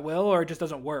bend to that will, or it just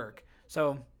doesn't work.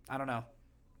 So I don't know.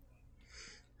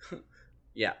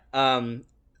 Yeah.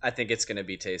 I think it's going to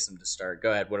be Taysom to start. Go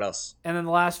ahead. What else? And then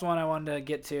the last one I wanted to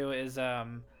get to is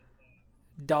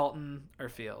Dalton or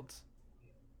Fields.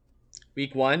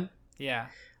 Week 1? Yeah.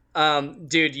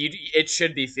 Dude, it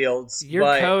should be Fields.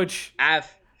 Your coach.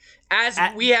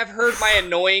 We have heard my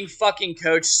annoying fucking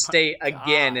coach state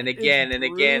again and again and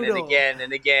again and again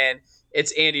and again.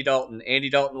 It's Andy Dalton. Andy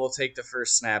Dalton will take the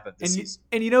first snap of the season.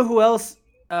 And you know who else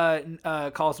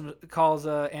calls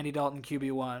Andy Dalton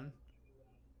QB1?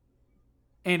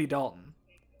 Andy Dalton.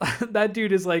 That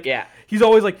dude is like, he's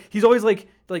always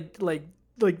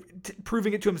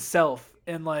proving it to himself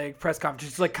in like press conferences.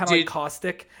 He's like kind of like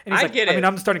caustic. And he's I mean,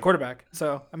 I'm the starting quarterback.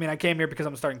 So, I mean, I came here because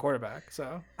I'm a starting quarterback.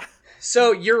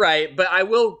 So you're right. But I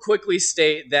will quickly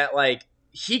state that like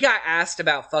he got asked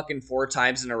about fucking 4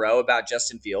 times in a row about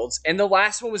Justin Fields. And the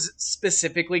last one was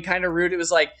specifically kind of rude. It was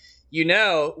like,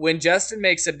 when Justin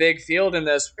makes a big field in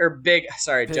those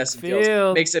Justin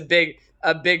Fields makes a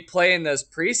big play in those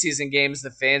preseason games,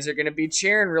 the fans are going to be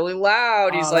cheering really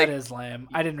loud. He's like, that is lame.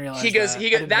 I didn't realize he goes,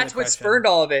 that's what spurned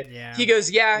all of it. Yeah. He goes,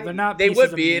 they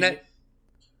would be. And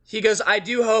he goes, I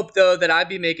do hope though that I'd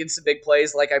be making some big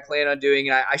plays like I plan on doing.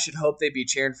 And I should hope they'd be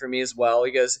cheering for me as well.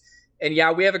 He goes, and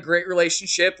we have a great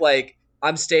relationship. Like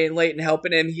I'm staying late and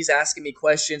helping him. He's asking me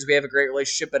questions. We have a great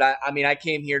relationship, but I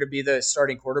came here to be the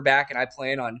starting quarterback and I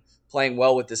plan on playing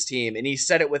well with this team. And he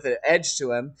said it with an edge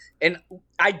to him. And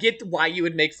I get why you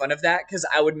would make fun of that, because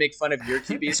I would make fun of your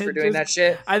QBs for doing that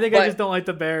shit. I just don't like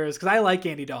the Bears because I like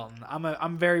Andy Dalton.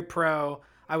 I'm very pro.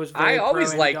 I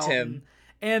always liked him.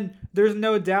 And there's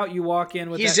no doubt you walk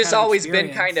in with he's just always been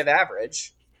kind of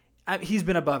average. He's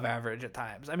been above average at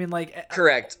times. I mean, like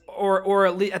correct, or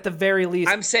at least at the very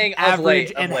least, I'm saying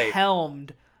average of late.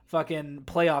 Helmed fucking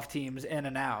playoff teams in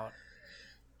and out.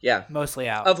 Yeah, mostly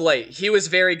out. Of late, he was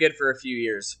very good for a few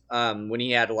years when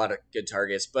he had a lot of good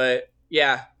targets. But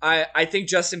yeah, I think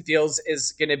Justin Fields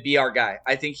is going to be our guy.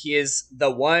 I think he is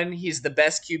the one. He's the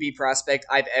best QB prospect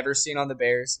I've ever seen on the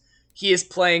Bears. He is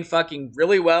playing fucking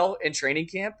really well in training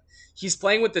camp. He's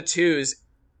playing with the 2s.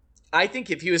 I think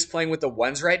if he was playing with the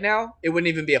 1s right now, it wouldn't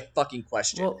even be a fucking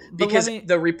question. Because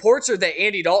the reports are that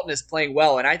Andy Dalton is playing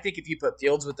well, and I think if you put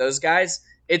Fields with those guys,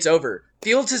 it's over.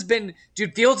 Fields'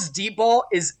 deep ball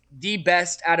is the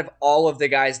best out of all of the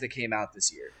guys that came out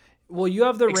this year. Well, you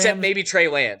have the Rams. Except maybe Trey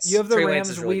Lance. You have the Trey Rams Lance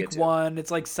is really week good too. 1. It's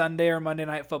like Sunday or Monday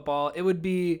Night Football. It would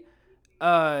be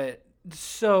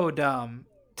so dumb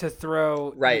to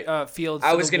throw Fields.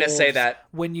 I to was the gonna say Wolves that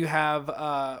when you have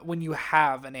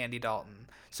an Andy Dalton.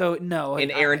 So no,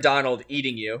 and Aaron Donald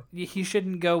eating you. He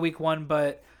shouldn't go week 1.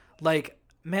 But like,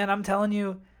 man, I'm telling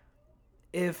you,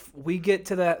 if we get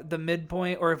to the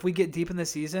midpoint or if we get deep in the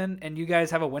season and you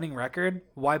guys have a winning record,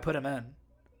 why put him in?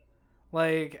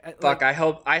 Fuck, I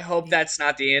hope that's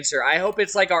not the answer. I hope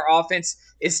it's like our offense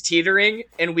is teetering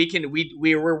and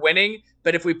we're winning,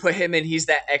 but if we put him in, he's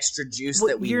that extra juice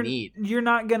that we need. You're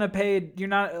not gonna pay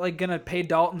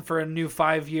Dalton for a new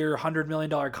 5-year, $100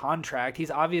 million contract.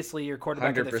 He's obviously your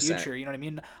quarterback of the 100%. future. You know what I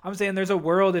mean? I'm saying there's a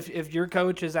world if your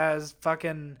coach is as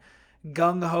fucking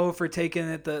gung ho for taking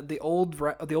it the old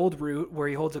route where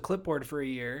he holds a clipboard for a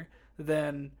year,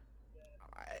 then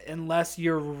unless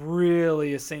you're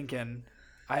really sinking,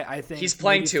 I think he's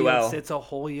playing too well. Sits a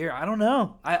whole year. I don't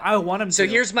know. I want him to. So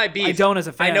here's my beef. I don't as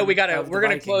a fan. I know we're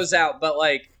gonna close out, but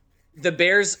like the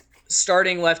Bears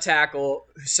starting left tackle,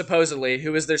 supposedly,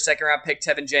 who was their second round pick,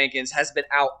 Tevin Jenkins, has been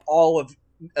out all of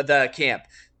the camp,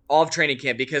 all of training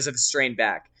camp because of strained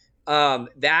back.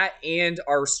 That and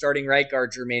our starting right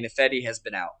guard, Jermaine Ifedi, has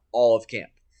been out all of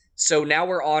camp. So now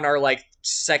we're on our like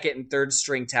second and third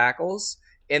string tackles,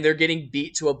 and they're getting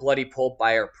beat to a bloody pulp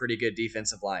by our pretty good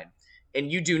defensive line. And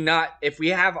you do not, if we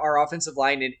have our offensive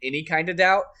line in any kind of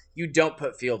doubt, you don't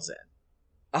put Fields in.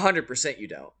 100% you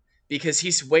don't, because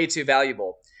he's way too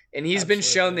valuable. And he's been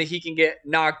shown that he can get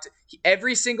knocked.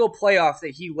 Every single playoff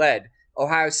that he led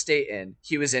Ohio State in,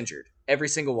 he was injured. Every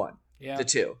single one. Yeah. The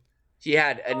 2. He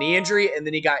had a knee injury, and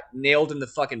then he got nailed in the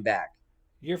fucking back.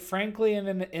 You're frankly in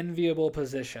an enviable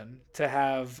position to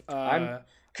have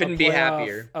couldn't be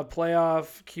happier. A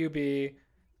playoff QB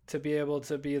to be able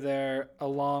to be there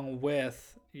along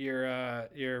with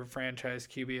your franchise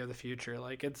QB of the future.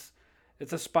 Like it's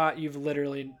a spot you've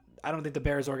literally, I don't think the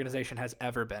Bears organization has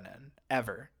ever been in.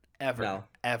 Ever.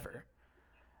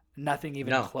 Nothing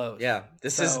even close. Yeah.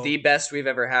 This is the best we've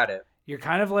ever had it. You're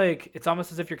kind of like, it's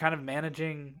almost as if you're kind of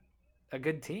managing a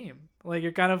good team. Like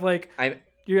you're kind of like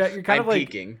you're kind of like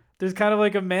peaking. There's kind of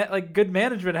like good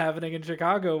management happening in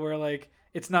Chicago where like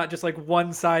it's not just like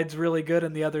one side's really good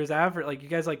and the other's average. Like you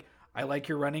guys like, I like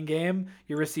your running game.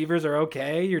 Your receivers are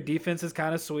okay. Your defense is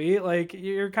kind of sweet. Like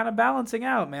you're kind of balancing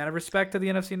out, man. I respect to the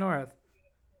NFC North.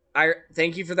 I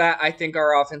thank you for that. I think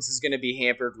our offense is going to be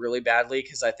hampered really badly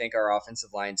because I think our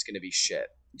offensive line is going to be shit.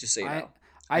 Just so you know.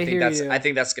 I think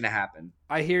that's going to happen.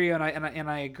 I hear you, and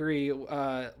I agree.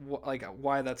 Like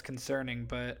why that's concerning,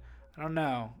 but I don't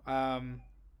know.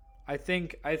 I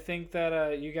think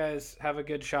that you guys have a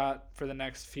good shot for the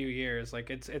next few years. Like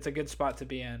it's a good spot to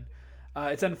be in.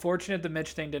 It's unfortunate the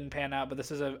Mitch thing didn't pan out, but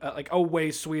this is a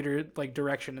way sweeter like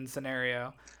direction and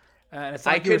scenario. And it's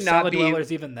not like you were cellar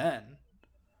dwellers even then.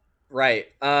 Right.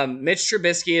 Mitch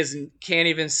Trubisky can't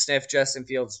even sniff Justin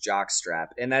Fields' jockstrap,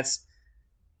 and that's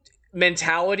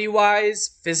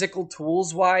mentality-wise, physical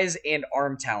tools-wise, and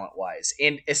arm talent-wise,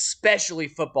 and especially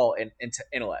football and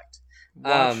intellect.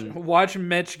 Watch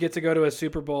Mitch get to go to a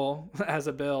Super Bowl as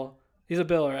a Bill. He's a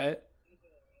Bill, right?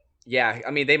 Yeah,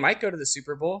 I mean, they might go to the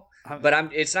Super Bowl,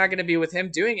 but it's not going to be with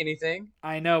him doing anything.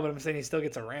 I know, but I'm saying he still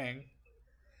gets a ring.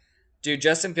 Dude,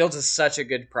 Justin Fields is such a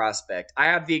good prospect. I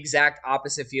have the exact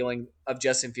opposite feeling of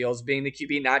Justin Fields being the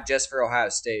QB, not just for Ohio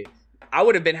State. I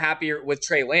would have been happier with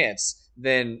Trey Lance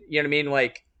than, you know what I mean?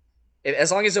 Like,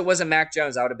 as long as it wasn't Mac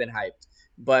Jones, I would have been hyped.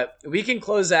 But we can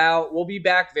close out. We'll be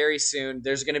back very soon.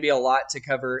 There's going to be a lot to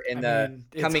cover in the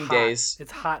coming days.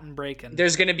 It's hot and breaking.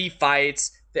 There's going to be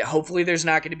fights. That hopefully there's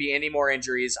not going to be any more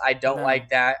injuries. I don't like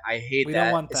that. I hate that.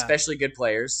 Don't want that, especially good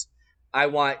players. I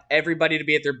want everybody to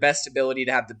be at their best ability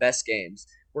to have the best games.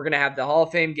 We're going to have the Hall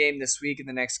of Fame game this week in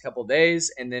the next couple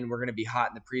days, and then we're going to be hot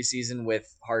in the preseason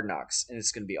with Hard Knocks, and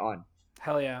it's going to be on.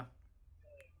 Hell yeah.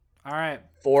 All right.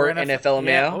 For NFL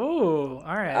Mail. Yeah. Ooh,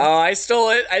 all right. Oh, I stole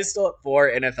it. For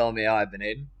NFL Mail. I've been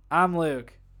Aiden. I'm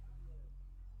Luke.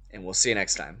 And we'll see you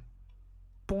next time.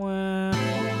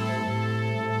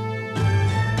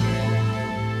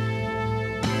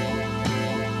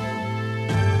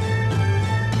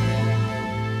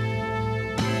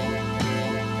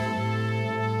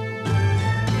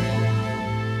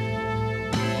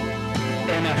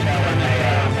 NFL